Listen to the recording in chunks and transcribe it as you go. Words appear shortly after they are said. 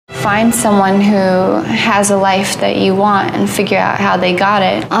Find someone who has a life that you want and figure out how they got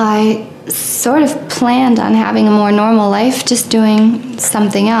it. I sort of planned on having a more normal life, just doing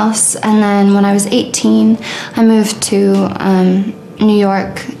something else. And then when I was 18, I moved to New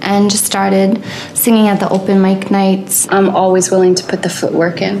York and just started singing at the open mic nights. I'm always willing to put the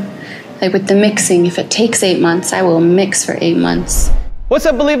footwork in. Like with the mixing, if it takes 8 months, I will mix for 8 months. What's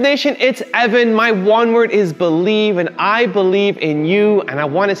up, Believe Nation? It's Evan. My one word is believe, and I believe in you, and I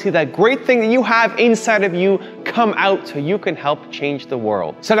want to see that great thing that you have inside of you come out so you can help change the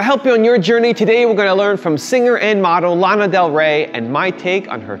world. So to help you on your journey, today we're going to learn from singer and model Lana Del Rey and my take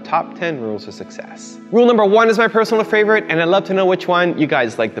on her top 10 rules of success. Rule number 1 is my personal favorite, and I'd love to know which one you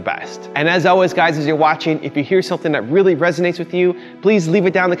guys like the best. And as always, guys, as you're watching, if you hear something that really resonates with you, please leave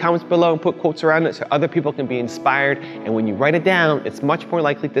it down in the comments below and put quotes around it so other people can be inspired. And when you write it down, it's much more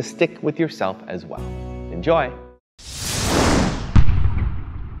likely to stick with yourself as well. Enjoy.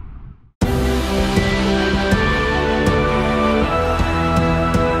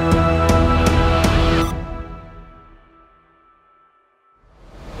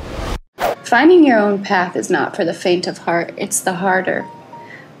 Finding your own path is not for the faint of heart. It's the harder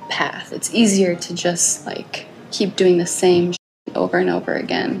path. It's easier to just like keep doing the same shit over and over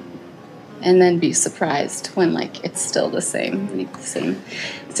again and then be surprised when like it's still the same,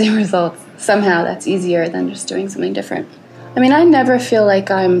 same results. Somehow that's easier than just doing something different. I mean, I never feel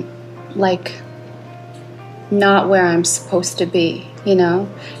like I'm like not where I'm supposed to be, you know?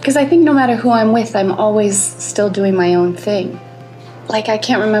 Because I think no matter who I'm with, I'm always still doing my own thing. Like, I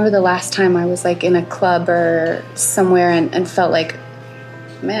can't remember the last time I was, like, in a club or somewhere and felt like,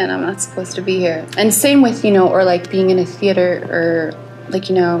 man, I'm not supposed to be here. And same with, you know, or, like, being in a theater or, like,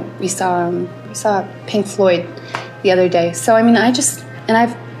 you know, we saw Pink Floyd the other day. So, I mean, and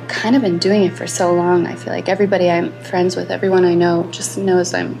I've kind of been doing it for so long. I feel like everybody I'm friends with, everyone I know, just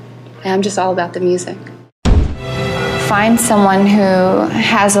knows I'm just all about the music. Find someone who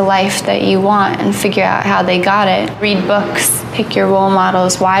has a life that you want and figure out how they got it. Read books, pick your role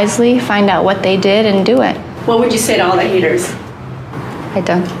models wisely, find out what they did and do it. What would you say to all the haters? I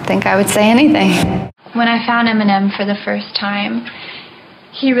don't think I would say anything. When I found Eminem for the first time,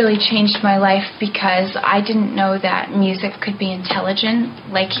 he really changed my life because I didn't know that music could be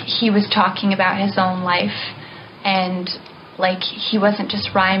intelligent. Like, he was talking about his own life, and like, he wasn't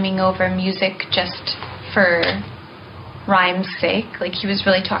just rhyming over music just for rhyme's sake. Like, he was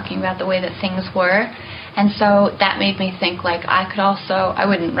really talking about the way that things were. And so that made me think, like, I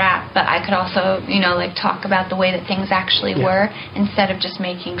wouldn't rap, but I could also, you know, like, talk about the way that things actually were instead of just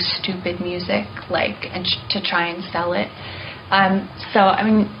making stupid music, like, and to try and sell it. So, I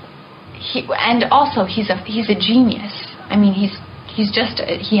mean, he's a genius. I mean,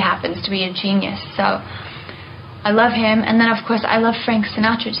 he happens to be a genius. So I love him. And then, of course, I love Frank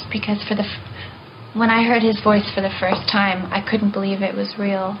Sinatra just because when I heard his voice for the first time, I couldn't believe it was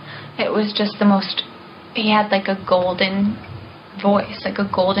real. It was just he had like a golden voice, like a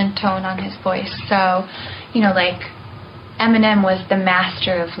golden tone on his voice. So, you know, like, Eminem was the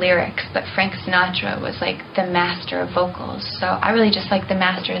master of lyrics, but Frank Sinatra was like the master of vocals. So I really just like the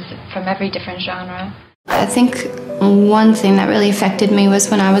masters from every different genre. I think one thing that really affected me was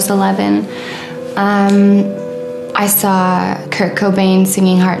when I was 11. I saw Kurt Cobain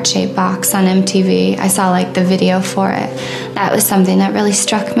singing Heart-Shaped Box on MTV. I saw like the video for it. That was something that really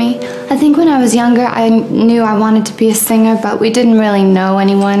struck me. I think when I was younger, I knew I wanted to be a singer, but we didn't really know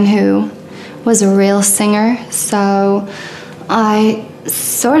anyone who was a real singer. So I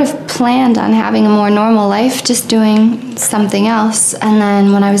sort of planned on having a more normal life, just doing something else. And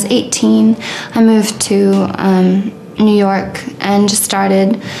then when I was 18, I moved to New York and just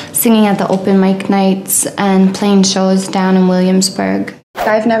started singing at the open mic nights and playing shows down in Williamsburg.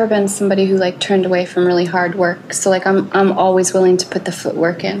 I've never been somebody who like turned away from really hard work, so like I'm always willing to put the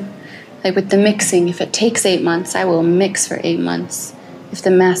footwork in. Like with the mixing, if it takes 8 months, I will mix for 8 months. If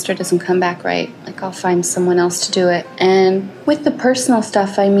the master doesn't come back right, like I'll find someone else to do it. And with the personal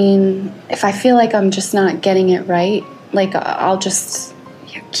stuff, I mean, if I feel like I'm just not getting it right, like I'll just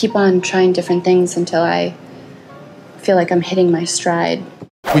keep on trying different things until I feel like I'm hitting my stride.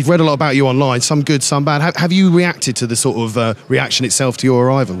 We've read a lot about you online, some good, some bad. Have you reacted to the sort of reaction itself to your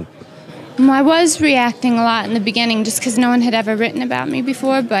arrival? I was reacting a lot in the beginning just because no one had ever written about me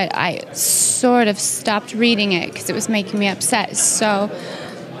before, but I sort of stopped reading it because it was making me upset. So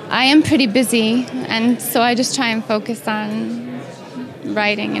I am pretty busy, and so I just try and focus on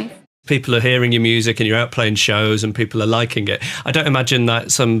writing. People are hearing your music and you're out playing shows and people are liking it. I don't imagine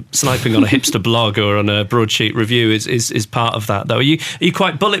that some sniping on a hipster blog or on a broadsheet review is part of that, though. Are you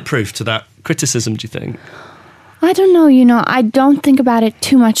quite bulletproof to that criticism, do you think? I don't know, I don't think about it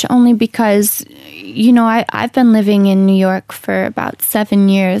too much, only because, I've been living in New York for about 7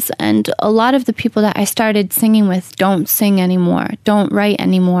 years, and a lot of the people that I started singing with don't sing anymore, don't write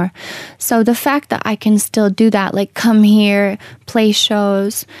anymore. So the fact that I can still do that, like come here, play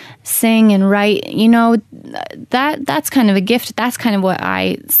shows, sing and write, that's kind of a gift. That's kind of what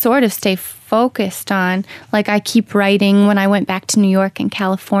I sort of stay focused on. Like I keep writing. When I went back to New York and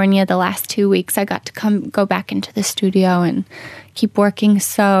California the last 2 weeks, I got to go back into the studio and keep working.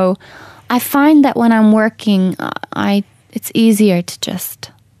 So I find that when I'm working, it's easier to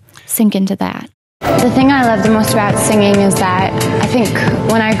just sink into that. The thing I love the most about singing is that I think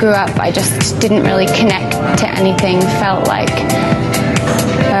when I grew up, I just didn't really connect to anything. Felt like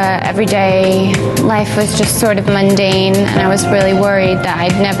everyday life was just sort of mundane, and I was really worried that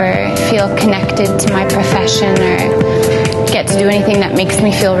I'd never feel connected to my profession or get to do anything that makes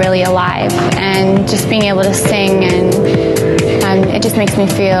me feel really alive. And just being able to sing, and it just makes me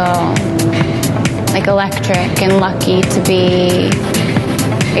feel like electric and lucky to be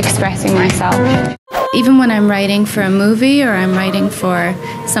expressing myself. Even when I'm writing for a movie or I'm writing for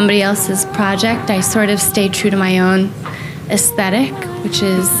somebody else's project, I sort of stay true to my own aesthetic, which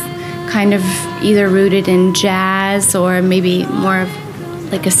is kind of either rooted in jazz or maybe more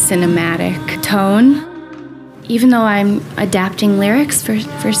of like a cinematic tone. Even though I'm adapting lyrics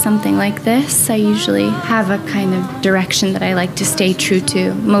for something like this, I usually have a kind of direction that I like to stay true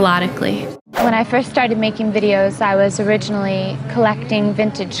to melodically. When I first started making videos, I was originally collecting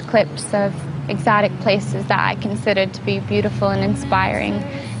vintage clips of exotic places that I considered to be beautiful and inspiring,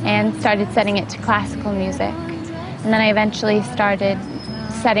 and started setting it to classical music. And then I eventually started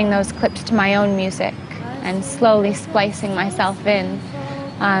setting those clips to my own music and slowly splicing myself in,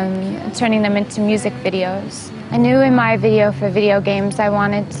 turning them into music videos. I knew in my video for video games I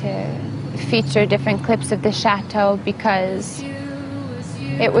wanted to feature different clips of the chateau because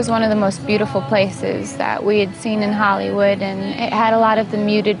it was one of the most beautiful places that we had seen in Hollywood, and it had a lot of the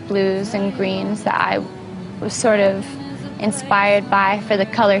muted blues and greens that I was sort of inspired by for the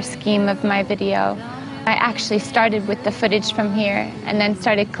color scheme of my video. I actually started with the footage from here and then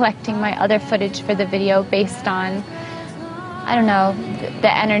started collecting my other footage for the video based on, I don't know,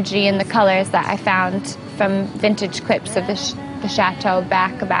 the energy and the colors that I found from vintage clips of the chateau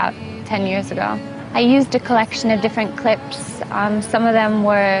back about 10 years ago. I used a collection of different clips. Some of them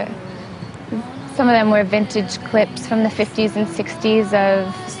were vintage clips from the 50s and 60s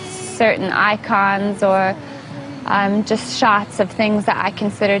of certain icons, or just shots of things that I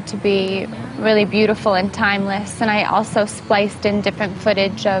considered to be really beautiful and timeless. And I also spliced in different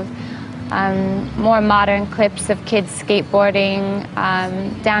footage of more modern clips of kids skateboarding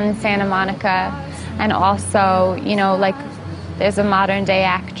down in Santa Monica, and also, like there's a modern day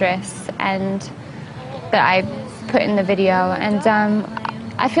actress and that I put in the video. And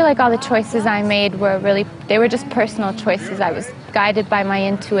I feel like all the choices I made they were just personal choices. I was guided by my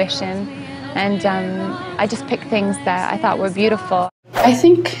intuition, and I just picked things that I thought were beautiful. I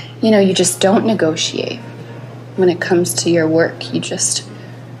think, you just don't negotiate when it comes to your work.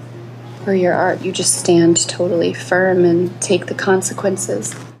 Or your art, you just stand totally firm and take the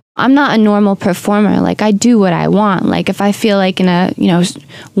consequences. I'm not a normal performer. Like, I do what I want. Like, if I feel like in a,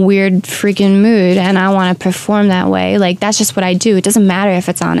 weird freaking mood and I want to perform that way, like, that's just what I do. It doesn't matter if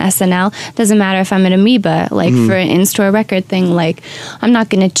it's on SNL. It doesn't matter if I'm at Amoeba, like, for an in-store record thing. Like, I'm not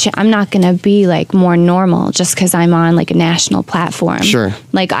gonna be, like, more normal just because I'm on, like, a national platform. Sure.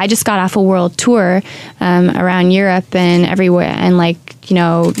 Like, I just got off a world tour around Europe and everywhere, and, like,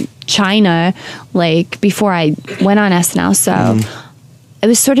 China, like, before I went on SNL. So it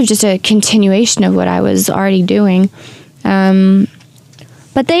was sort of just a continuation of what I was already doing.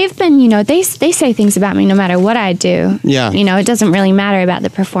 But they've been, they say things about me no matter what I do. Yeah. It doesn't really matter about the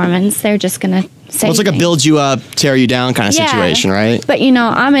performance. They're just going to say it's like a build you up, tear you down kind of situation, right? But,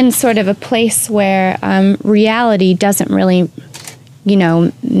 I'm in sort of a place where reality doesn't really,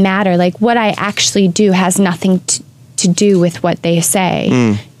 matter. Like, what I actually do has nothing to do with what they say,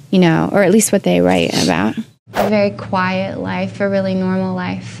 or at least what they write about. A very quiet life, a really normal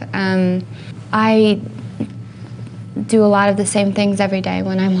life. I do a lot of the same things every day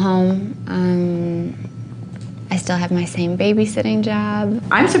when I'm home. I still have my same babysitting job.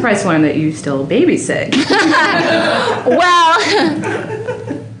 I'm surprised to learn that you still babysit. Well,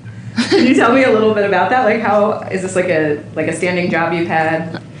 can you tell me a little bit about that? Like, how is this like a standing job you've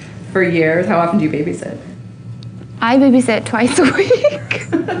had for years? How often do you babysit? I babysit twice a week.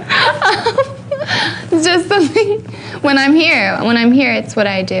 It's just something, when I'm here, it's what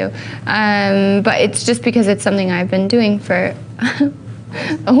I do. But it's just because it's something I've been doing for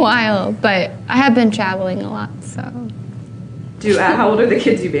a while, but I have been traveling a lot, so. How old are the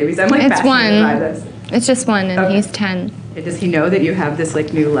kids you babies? I'm like fascinated by this. It's just one, and he's 10. Does he know that you have this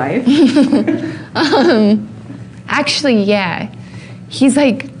like new life? Actually, yeah. He's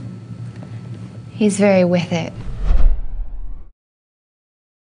very with it.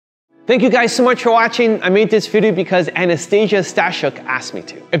 Thank you guys so much for watching. I made this video because Anastasia Stashuk asked me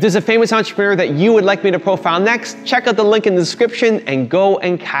to. If there's a famous entrepreneur that you would like me to profile next, check out the link in the description and go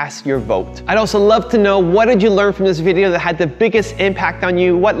and cast your vote. I'd also love to know, what did you learn from this video that had the biggest impact on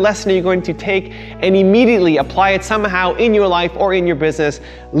you? What lesson are you going to take and immediately apply it somehow in your life or in your business?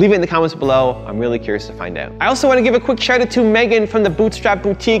 Leave it in the comments below. I'm really curious to find out. I also want to give a quick shout out to Megan from the Bootstrap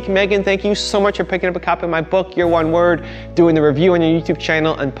Boutique. Megan, thank you so much for picking up a copy of my book, Your One Word, doing the review on your YouTube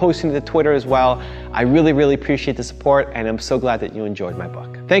channel and posting to Twitter as well. I really, really appreciate the support, and I'm so glad that you enjoyed my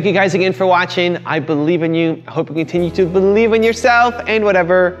book. Thank you guys again for watching. I believe in you. I hope you continue to believe in yourself and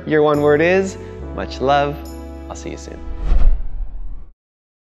whatever your one word is. Much love. I'll see you soon.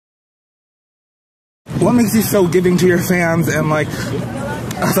 What makes you so giving to your fans and like,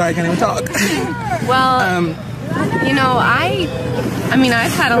 I'm sorry, I can't even talk. Well, you know, I mean,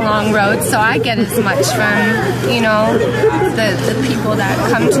 I've had a long road, so I get as much from, you know, the people that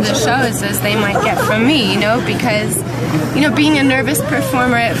come to the shows as they might get from me, you know, because, you know, being a nervous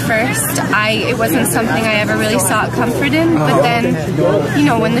performer at first, it wasn't something I ever really sought comfort in, but then, you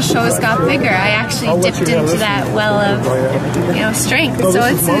know, when the shows got bigger, I actually dipped into that well of, you know, strength, so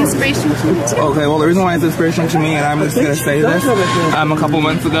it's an inspiration to me too. Okay, well, the reason why it's inspiration to me, and I'm just gonna say this, a couple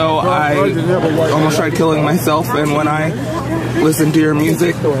months ago, I almost tried killing myself, and when I listened to your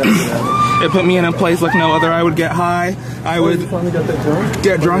music, it put me in a place like no other. I would get high, I would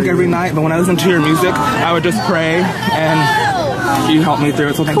get drunk every night, but when I listened to your music, I would just pray, and you helped me through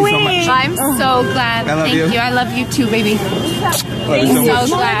it, so thank you so much. I'm so glad. Thank you. I love you too, baby. Love you so much.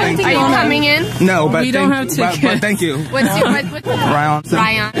 Glad. Are you coming in? No, but thank you. What's your what's Ryan.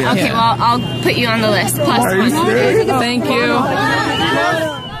 Ryan. Yeah. Okay, well, I'll put you on the list. Plus one. Thank you.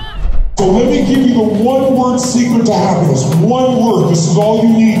 So let me give you the one word secret to happiness. One word. This is all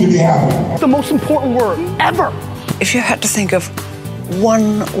you need to be happy. The most important word ever. If you had to think of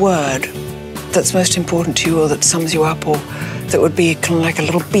one word that's most important to you or that sums you up or that would be kind of like a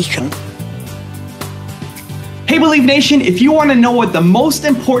little beacon. Hey Believe Nation, if you want to know what the most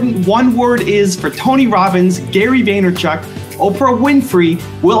important one word is for Tony Robbins, Gary Vaynerchuk, Oprah Winfrey,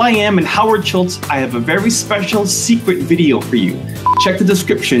 will.i.am, and Howard Schultz, I have a very special secret video for you. Check the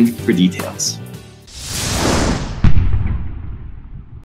description for details.